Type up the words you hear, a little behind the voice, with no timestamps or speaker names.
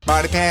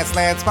Smarty Pants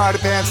Lance, Smarty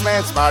Pants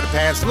Lance, Smarty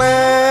Pants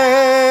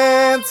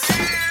Lance.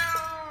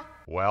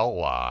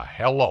 Well,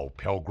 hello,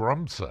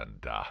 pilgrims,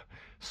 and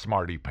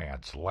Smarty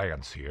Pants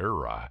Lance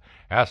here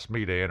asked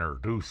me to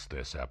introduce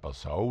this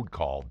episode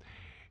called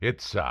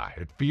It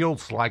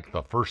Feels Like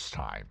the First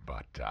Time,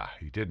 but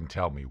he didn't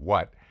tell me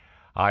what.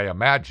 I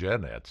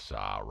imagine it's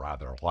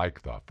rather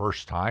like the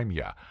first time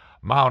you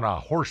mount a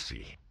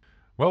horsey.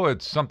 Well,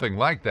 it's something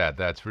like that,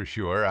 that's for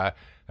sure.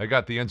 I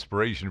got the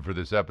inspiration for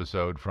this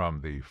episode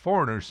from the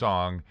Foreigner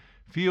song,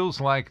 Feels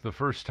Like the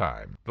First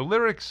Time. The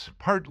lyrics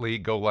partly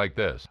go like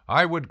this.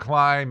 I would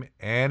climb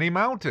any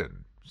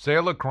mountain,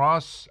 sail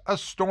across a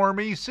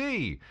stormy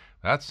sea.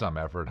 That's some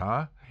effort,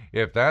 huh?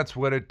 If that's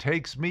what it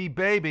takes me,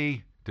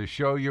 baby, to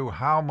show you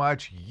how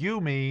much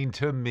you mean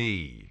to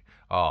me.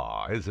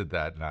 Aw, isn't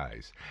that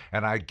nice?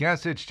 And I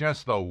guess it's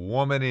just the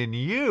woman in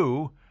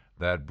you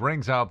that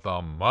brings out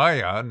the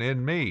man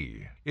in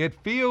me.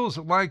 It feels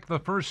like the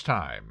first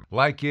time,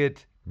 like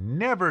it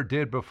never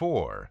did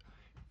before.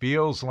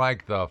 Feels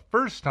like the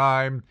first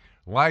time,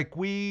 like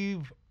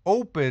we've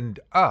opened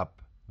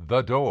up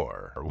the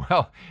door.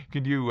 Well,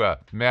 can you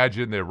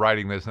imagine they're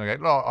writing this and they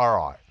go, oh, all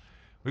right,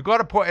 we've got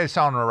to put this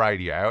on the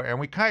radio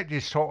and we can't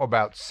just talk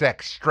about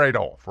sex straight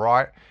off,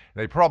 right?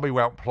 They probably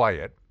won't play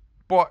it,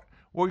 but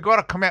we've got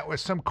to come out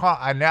with some kind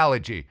of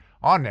analogy.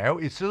 I know,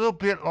 it's a little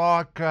bit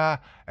like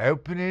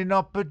opening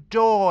up a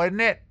door,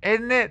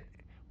 isn't it?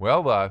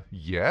 Well,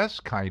 yes,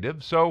 kind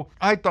of. So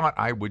I thought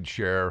I would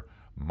share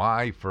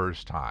my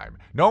first time.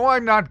 No,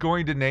 I'm not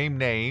going to name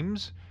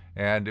names,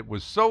 and it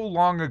was so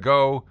long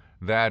ago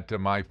that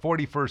my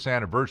 41st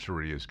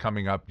anniversary is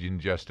coming up in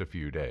just a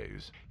few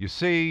days. You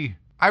see,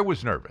 I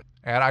was nervous,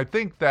 and I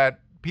think that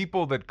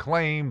people that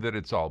claim that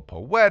it's all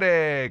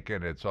poetic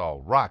and it's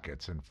all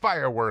rockets and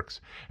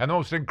fireworks and the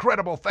most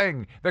incredible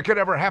thing that could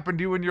ever happen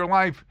to you in your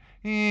life,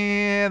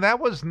 that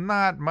was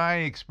not my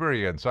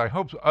experience. I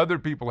hope other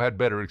people had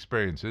better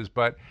experiences,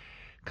 but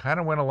kind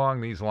of went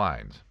along these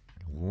lines.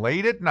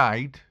 Late at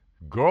night,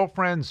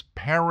 girlfriend's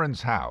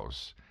parents'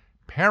 house,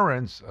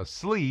 parents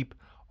asleep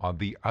on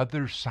the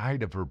other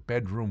side of her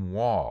bedroom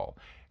wall.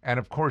 And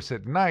of course,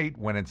 at night,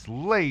 when it's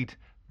late,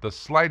 the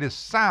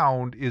slightest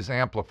sound is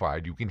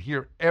amplified. You can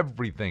hear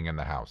everything in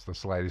the house. The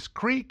slightest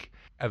creak,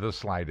 the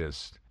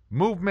slightest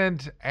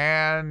movement,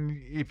 and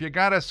if you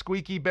got a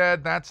squeaky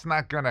bed, that's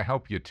not going to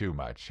help you too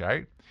much,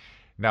 right?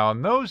 Now,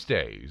 in those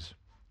days,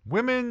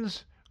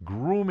 women's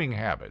grooming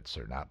habits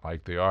are not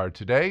like they are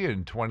today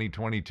in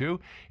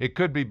 2022. It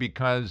could be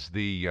because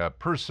the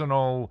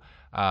personal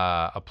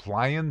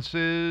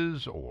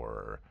appliances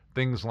or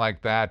things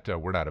like that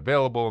were not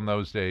available in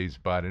those days,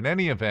 but in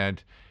any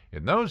event,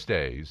 in those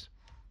days,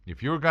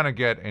 if you're going to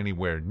get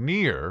anywhere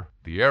near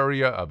the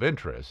area of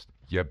interest,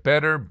 you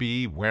better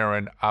be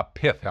wearing a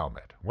pith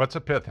helmet. What's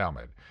a pith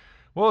helmet?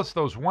 Well, it's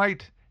those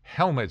white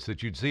helmets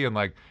that you'd see in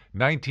like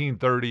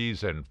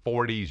 1930s and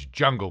 40s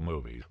jungle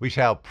movies. We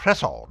shall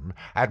press on,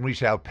 and we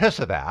shall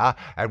persevere,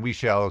 and we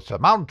shall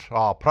surmount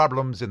our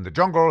problems in the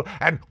jungle,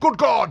 and good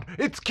God,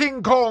 it's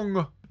King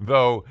Kong!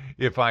 Though,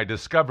 if I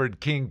discovered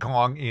King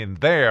Kong in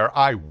there,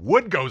 I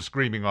would go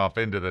screaming off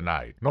into the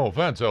night. No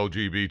offense,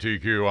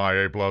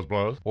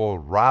 LGBTQIA++. Or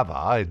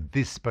rather, in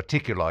this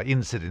particular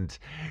incident,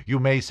 you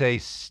may say,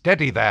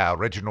 steady there,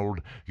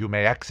 Reginald. You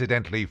may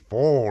accidentally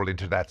fall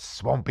into that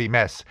swampy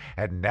mess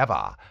and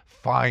never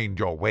find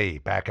your way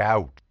back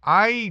out.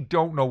 I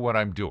don't know what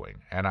I'm doing,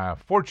 and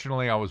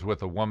fortunately I was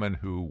with a woman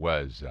who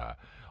was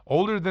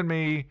older than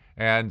me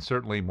and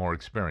certainly more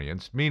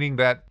experienced, meaning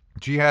that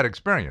she had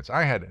experience.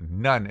 I had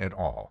none at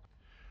all.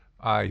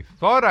 I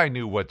thought I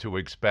knew what to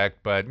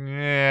expect, but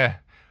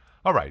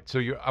all right,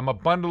 so I'm a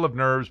bundle of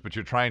nerves, but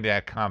you're trying to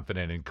act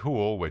confident and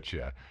cool, which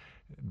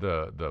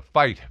the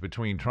fight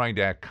between trying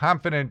to act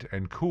confident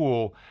and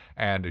cool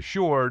and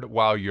assured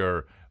while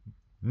you're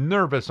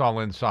nervous all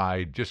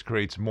inside just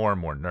creates more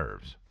and more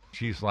nerves.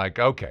 She's like,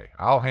 okay,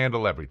 I'll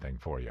handle everything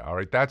for you. All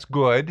right, that's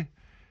good.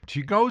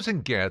 She goes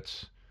and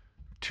gets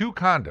 2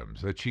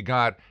 condoms that she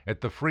got at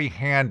the free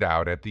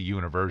handout at the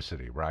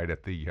university, right?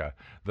 At the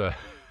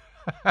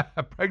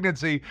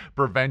pregnancy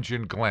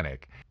prevention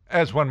clinic.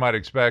 As one might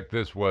expect,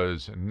 this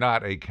was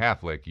not a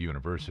Catholic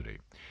university.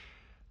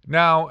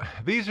 Now,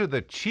 these are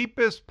the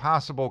cheapest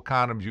possible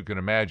condoms you can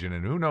imagine,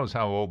 and who knows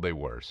how old they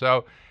were.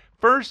 So,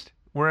 first,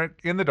 we're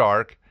in the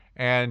dark,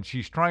 and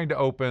she's trying to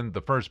open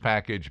the first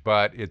package,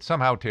 but it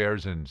somehow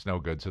tears and it's no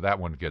good, so that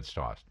one gets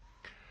tossed.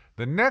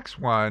 The next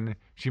one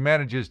she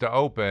manages to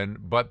open,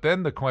 but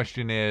then the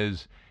question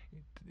is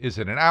it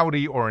an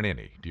outie or an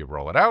innie? Do you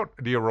roll it out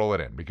or do you roll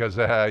it in? Because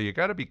you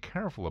got to be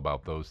careful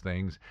about those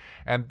things.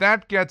 And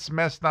that gets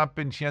messed up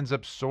and she ends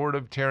up sort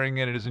of tearing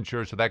it. It isn't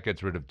sure, so that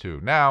gets rid of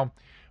 2. Now,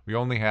 we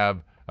only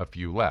have a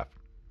few left.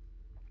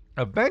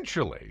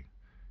 Eventually,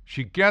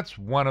 she gets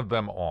one of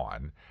them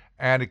on,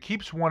 and it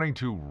keeps wanting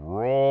to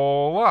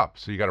roll up.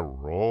 So you got to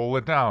roll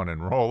it down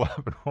and roll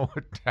up and roll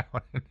it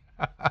down.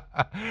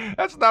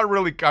 That's not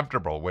really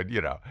comfortable when,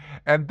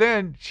 And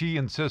then she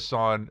insists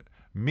on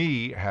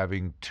me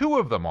having 2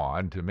 of them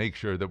on to make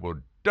sure that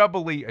we're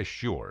doubly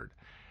assured.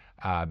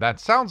 That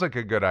sounds like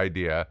a good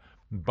idea,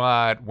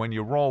 but when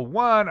you roll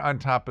one on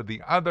top of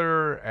the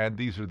other, and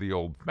these are the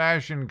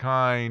old-fashioned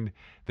kind,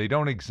 they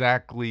don't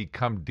exactly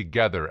come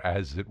together,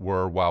 as it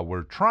were, while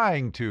we're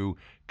trying to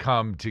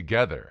come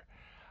together.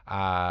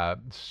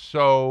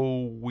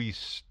 So we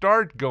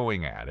start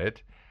going at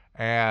it,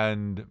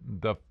 and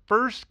the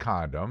first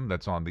condom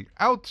that's on the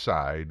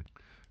outside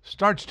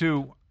starts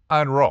to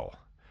unroll.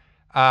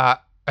 Uh,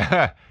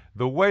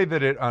 the way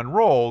that it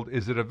unrolled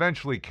is it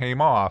eventually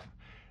came off,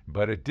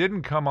 but it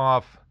didn't come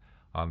off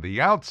on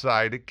the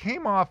outside. It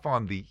came off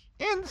on the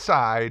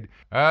inside,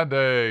 and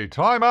a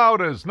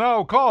timeout is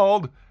now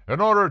called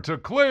in order to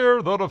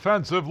clear the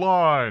defensive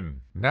line.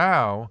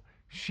 Now,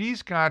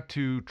 she's got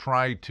to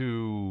try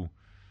to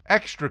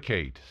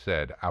extricate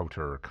said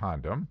outer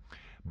condom,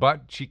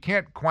 but she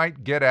can't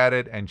quite get at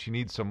it, and she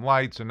needs some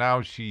light, so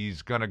now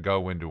she's going to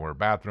go into her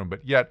bathroom,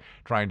 but yet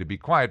trying to be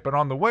quiet. But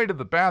on the way to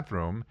the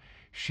bathroom,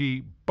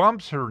 she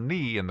bumps her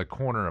knee in the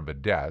corner of a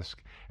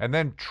desk, and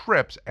then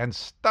trips and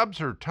stubs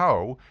her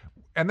toe,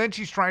 and then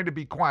she's trying to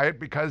be quiet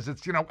because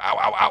it's, ow, ow,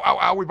 ow, ow,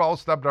 ow, we've all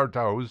stubbed our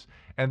toes,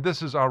 and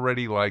this is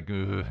already like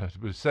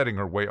setting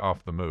her way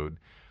off the mood.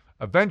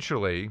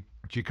 Eventually,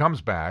 she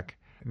comes back.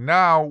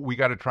 Now we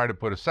got to try to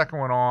put a second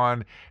one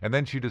on, and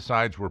then she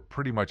decides we're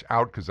pretty much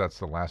out because that's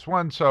the last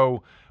one,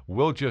 so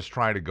we'll just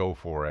try to go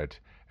for it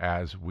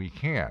as we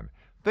can.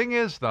 Thing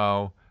is,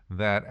 though,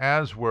 that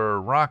as we're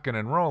rocking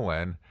and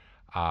rolling,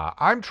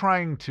 I'm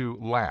trying to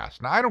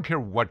last. Now, I don't care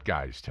what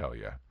guys tell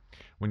you.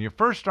 When you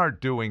first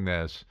start doing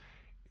this,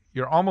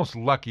 you're almost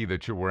lucky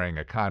that you're wearing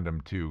a condom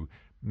to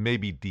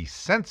maybe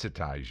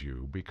desensitize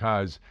you,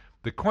 because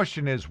the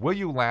question is, will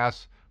you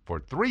last for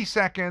 3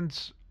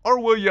 seconds or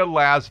will you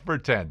last for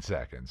 10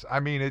 seconds? I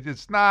mean,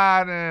 it's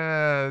not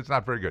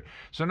very good.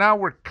 So now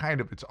we're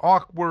it's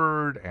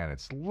awkward, and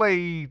it's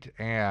late,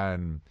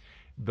 and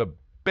the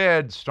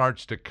bed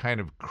starts to kind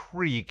of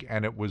creak,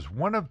 and it was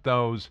one of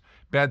those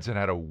beds that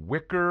had a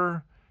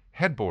wicker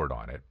headboard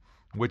on it,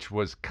 which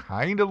was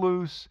kind of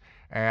loose,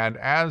 and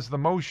as the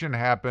motion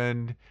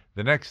happened,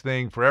 the next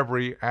thing, for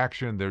every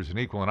action, there's an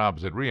equal and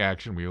opposite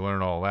reaction. We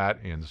learn all that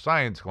in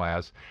science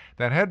class.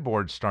 That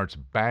headboard starts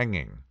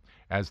banging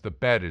as the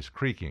bed is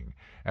creaking.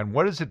 And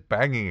what is it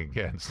banging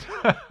against?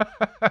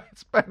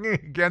 It's banging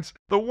against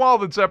the wall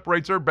that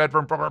separates her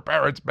bedroom from her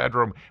parents'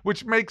 bedroom,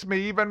 which makes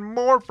me even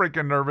more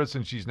freaking nervous,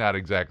 and she's not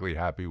exactly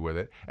happy with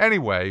it.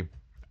 Anyway,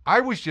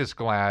 I was just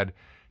glad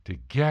to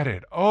get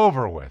it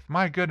over with.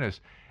 My goodness.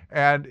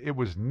 And it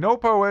was no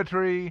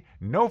poetry,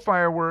 no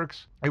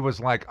fireworks. It was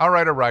like, all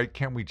right,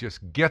 can't we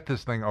just get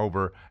this thing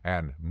over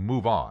and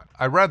move on?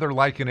 I rather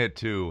liken it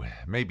to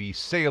maybe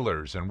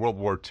sailors in World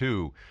War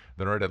II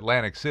that are at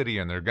Atlantic City,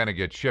 and they're going to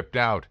get shipped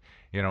out,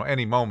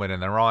 any moment,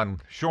 and they're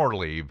on shore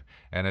leave,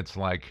 and it's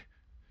like,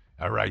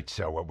 all right,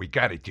 so what we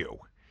got to do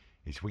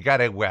is we got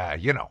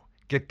to,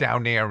 get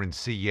down there and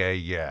see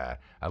a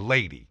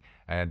lady.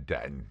 And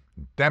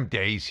them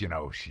days,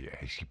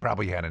 she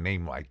probably had a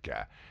name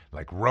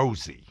like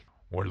Rosie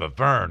or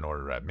Laverne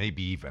or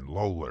maybe even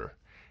Lola.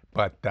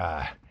 But,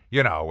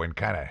 and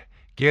kind of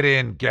get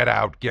in, get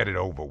out, get it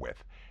over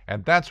with.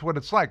 And that's what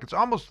it's like. It's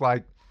almost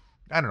like,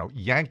 I don't know,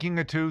 yanking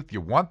a tooth.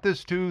 You want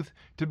this tooth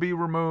to be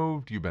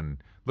removed. You've been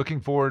looking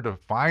forward to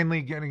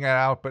finally getting it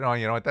out. But,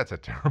 you know what? That's a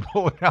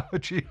terrible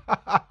analogy.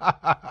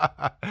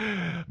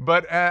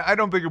 But I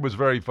don't think it was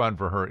very fun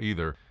for her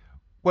either.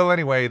 Well,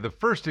 anyway, the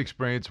first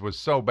experience was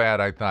so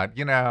bad, I thought,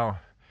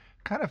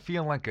 kind of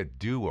feel like a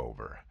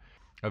do-over.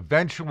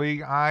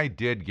 Eventually, I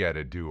did get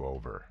a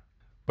do-over.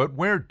 But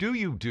where do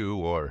you do,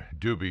 or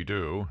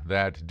doobie-doo,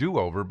 that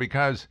do-over?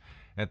 Because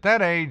at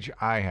that age,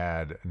 I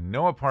had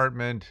no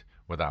apartment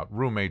without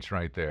roommates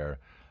right there,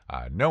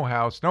 no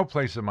house, no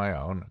place of my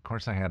own. Of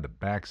course, I had the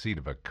back seat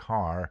of a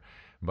car,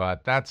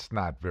 but that's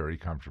not very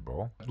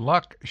comfortable.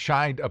 Luck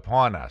shined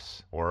upon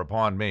us, or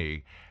upon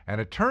me, and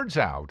it turns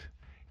out,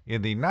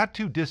 in the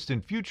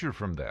not-too-distant future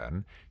from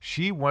then,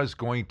 she was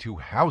going to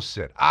house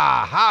sit.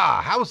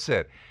 Aha! House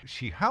sit!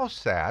 She house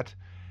sat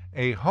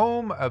a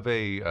home of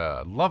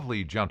a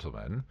lovely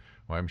gentleman,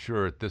 who I'm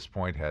sure at this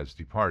point has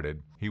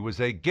departed. He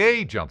was a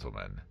gay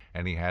gentleman,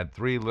 and he had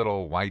 3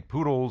 little white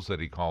poodles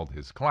that he called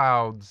his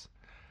clouds,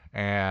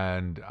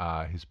 and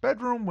his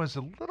bedroom was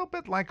a little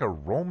bit like a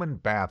Roman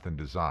bath in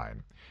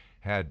design.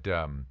 Had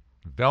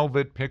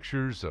velvet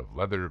pictures of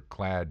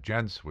leather-clad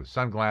gents with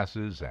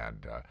sunglasses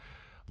and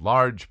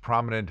large,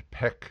 prominent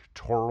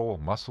pectoral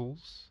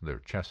muscles, their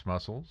chest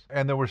muscles.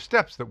 And there were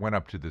steps that went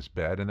up to this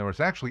bed, and there was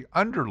actually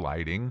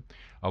underlighting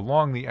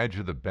along the edge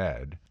of the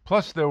bed.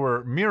 Plus, there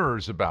were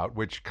mirrors about,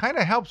 which kind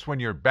of helps when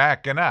you're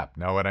backing up.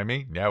 Know what I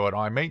mean? Know what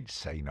I mean?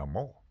 Say no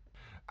more.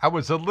 I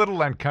was a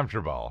little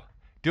uncomfortable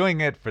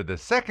doing it for the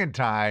second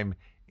time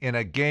in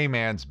a gay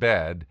man's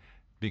bed,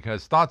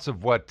 because thoughts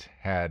of what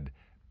had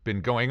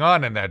been going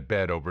on in that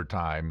bed over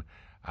time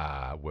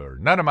were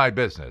none of my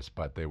business,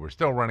 but they were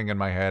still running in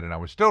my head, and I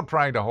was still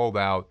trying to hold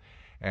out.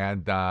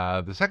 And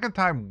the second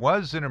time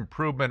was an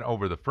improvement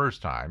over the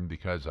first time,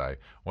 because I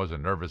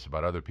wasn't nervous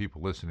about other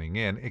people listening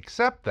in,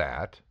 except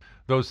that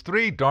those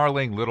 3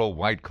 darling little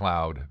white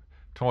cloud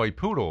toy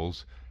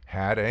poodles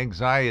had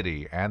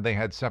anxiety and they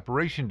had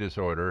separation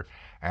disorder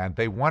and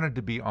they wanted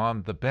to be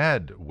on the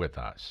bed with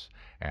us.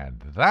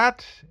 And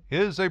that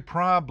is a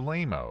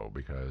problemo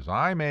because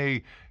I'm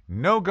a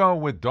no-go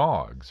with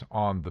dogs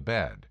on the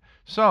bed.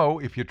 So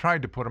if you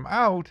tried to put them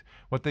out,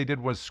 what they did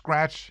was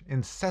scratch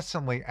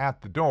incessantly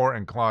at the door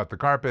and claw at the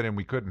carpet, and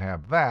we couldn't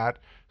have that.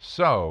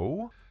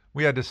 So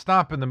we had to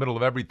stop in the middle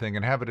of everything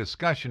and have a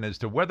discussion as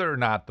to whether or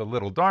not the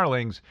little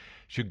darlings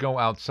should go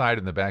outside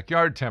in the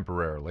backyard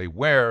temporarily,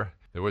 where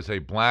there was a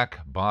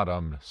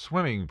black-bottomed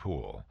swimming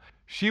pool.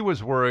 She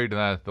was worried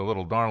that the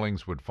little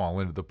darlings would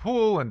fall into the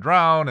pool and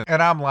drown,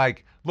 and I'm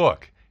like,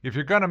 look, if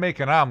you're going to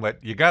make an omelet,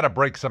 you got to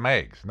break some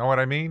eggs. Know what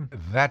I mean?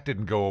 That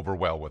didn't go over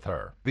well with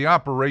her. The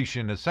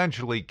operation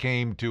essentially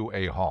came to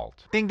a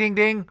halt. Ding, ding,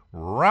 ding.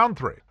 Round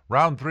 3.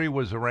 Round 3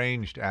 was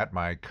arranged at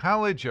my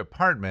college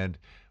apartment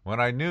when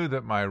I knew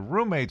that my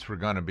roommates were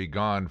going to be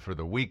gone for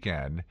the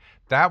weekend.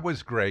 That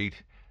was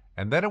great.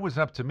 And then it was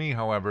up to me,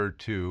 however,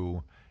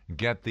 to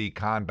get the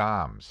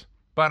condoms.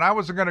 But I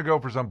wasn't going to go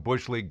for some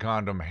Bush League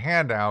condom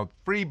handout,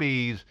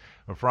 freebies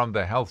from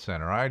the health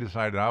center. I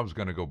decided I was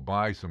going to go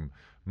buy some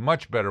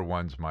much better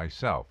ones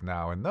myself.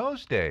 Now, in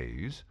those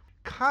days,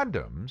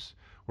 condoms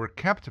were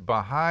kept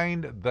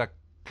behind the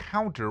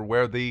counter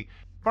where the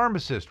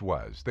pharmacist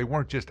was. They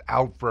weren't just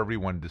out for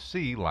everyone to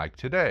see like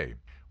today,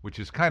 which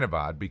is kind of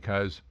odd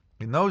because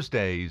in those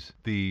days,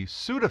 the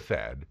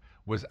Sudafed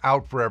was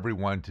out for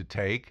everyone to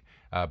take,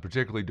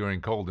 particularly during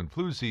cold and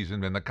flu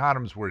season, and the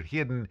condoms were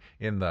hidden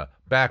in the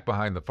back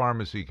behind the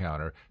pharmacy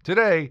counter.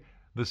 Today,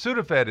 the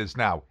Sudafed is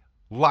now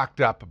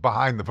locked up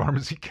behind the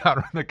pharmacy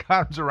counter and the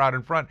condoms are out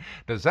in front.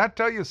 Does that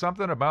tell you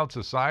something about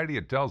society?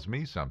 It tells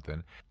me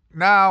something.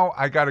 Now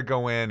I got to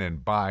go in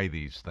and buy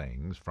these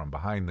things from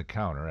behind the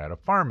counter at a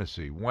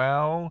pharmacy.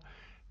 Well,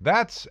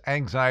 that's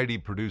anxiety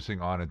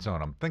producing on its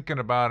own. I'm thinking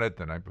about it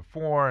the night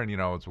before and,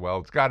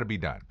 it's got to be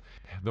done.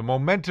 The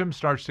momentum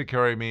starts to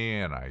carry me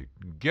and I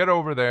get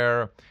over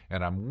there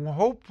and I'm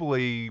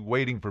hopefully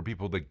waiting for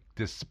people to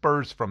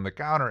disperse from the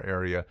counter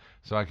area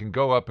so I can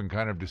go up and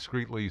kind of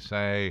discreetly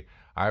say,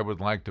 I would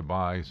like to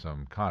buy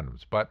some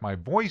condoms. But my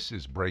voice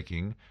is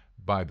breaking,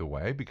 by the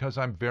way, because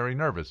I'm very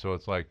nervous. So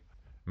it's like,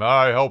 may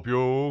I help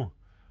you?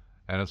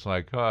 And it's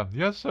like,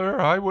 yes, sir,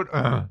 I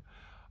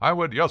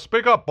would, yeah,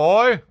 speak up,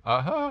 boy.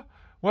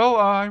 Well,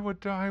 I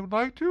would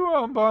like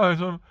to buy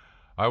some.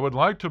 I would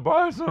like to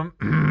buy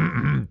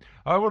some.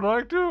 I would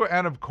like to.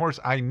 And of course,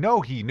 I know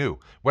he knew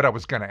what I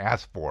was going to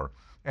ask for.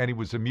 And he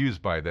was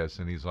amused by this.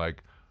 And he's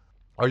like,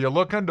 are you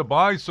looking to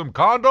buy some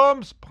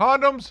condoms?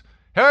 Condoms?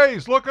 Hey,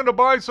 he's looking to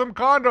buy some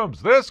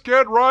condoms. This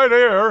kid right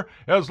here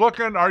is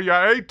looking, are you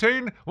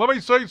 18? Let me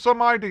see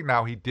some ID.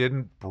 Now, he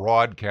didn't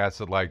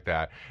broadcast it like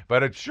that,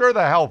 but it sure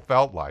the hell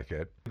felt like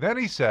it. Then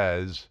he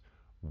says,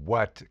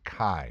 what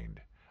kind?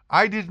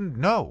 I didn't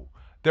know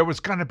there was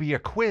going to be a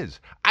quiz.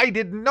 I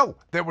didn't know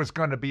there was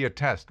going to be a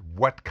test.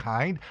 What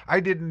kind?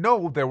 I didn't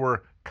know there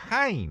were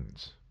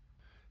kinds.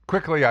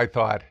 Quickly, I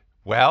thought,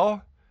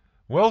 well,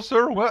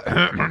 sir, what,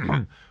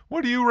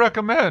 what do you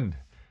recommend?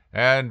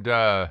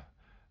 And,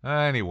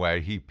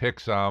 anyway, he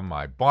picked some,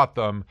 I bought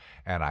them,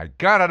 and I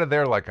got out of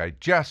there like I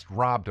just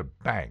robbed a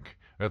bank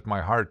with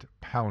my heart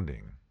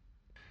pounding.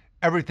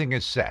 Everything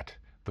is set.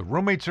 The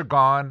roommates are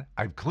gone.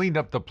 I've cleaned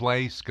up the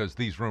place because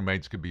these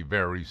roommates could be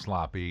very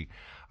sloppy.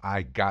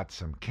 I got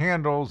some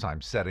candles.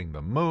 I'm setting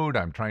the mood.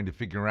 I'm trying to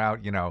figure out,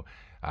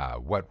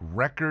 what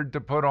record to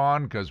put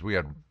on because we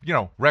had,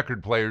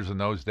 record players in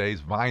those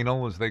days,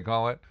 vinyl as they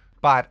call it.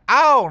 But,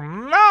 oh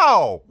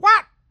no!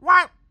 What?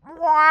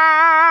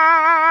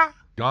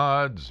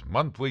 God's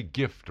monthly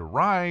gift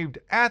arrived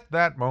at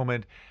that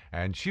moment,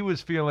 and she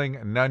was feeling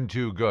none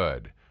too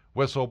good.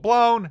 Whistle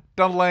blown,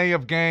 delay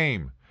of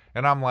game.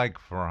 And I'm like,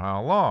 for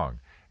how long?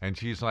 And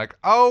she's like,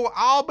 oh,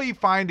 I'll be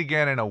fine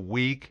again in a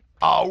week.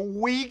 A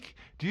week?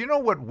 Do you know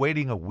what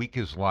waiting a week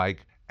is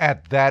like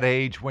at that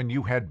age when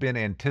you had been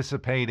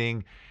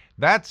anticipating?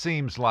 That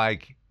seems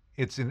like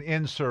it's an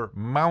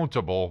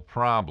insurmountable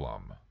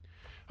problem.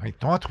 I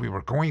thought we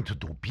were going to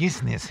do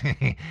business.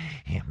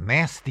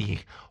 Nasty,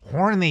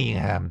 horny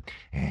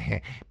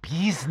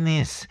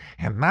business.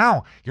 And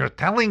now you're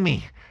telling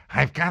me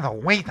I've got to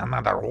wait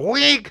another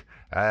week?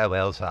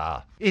 Well,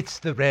 sir, it's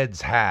the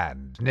Red's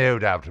hand, no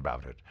doubt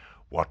about it.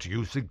 What do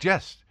you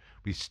suggest?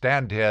 We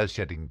stand here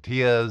shedding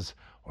tears,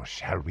 or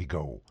shall we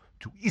go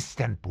to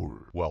Istanbul?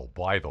 Well,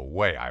 by the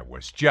way, I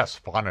was just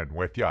funning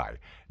with you. I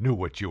knew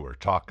what you were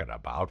talking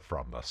about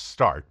from the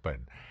start, but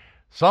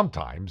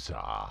sometimes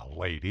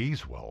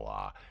ladies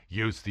will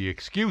use the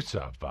excuse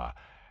of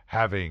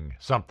having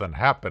something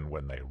happen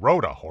when they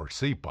rode a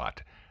horsey,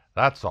 but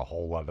that's a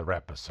whole other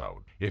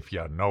episode. If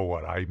you know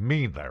what I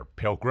mean there,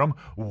 Pilgrim.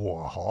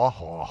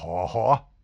 Wah-ha-ha-ha-ha.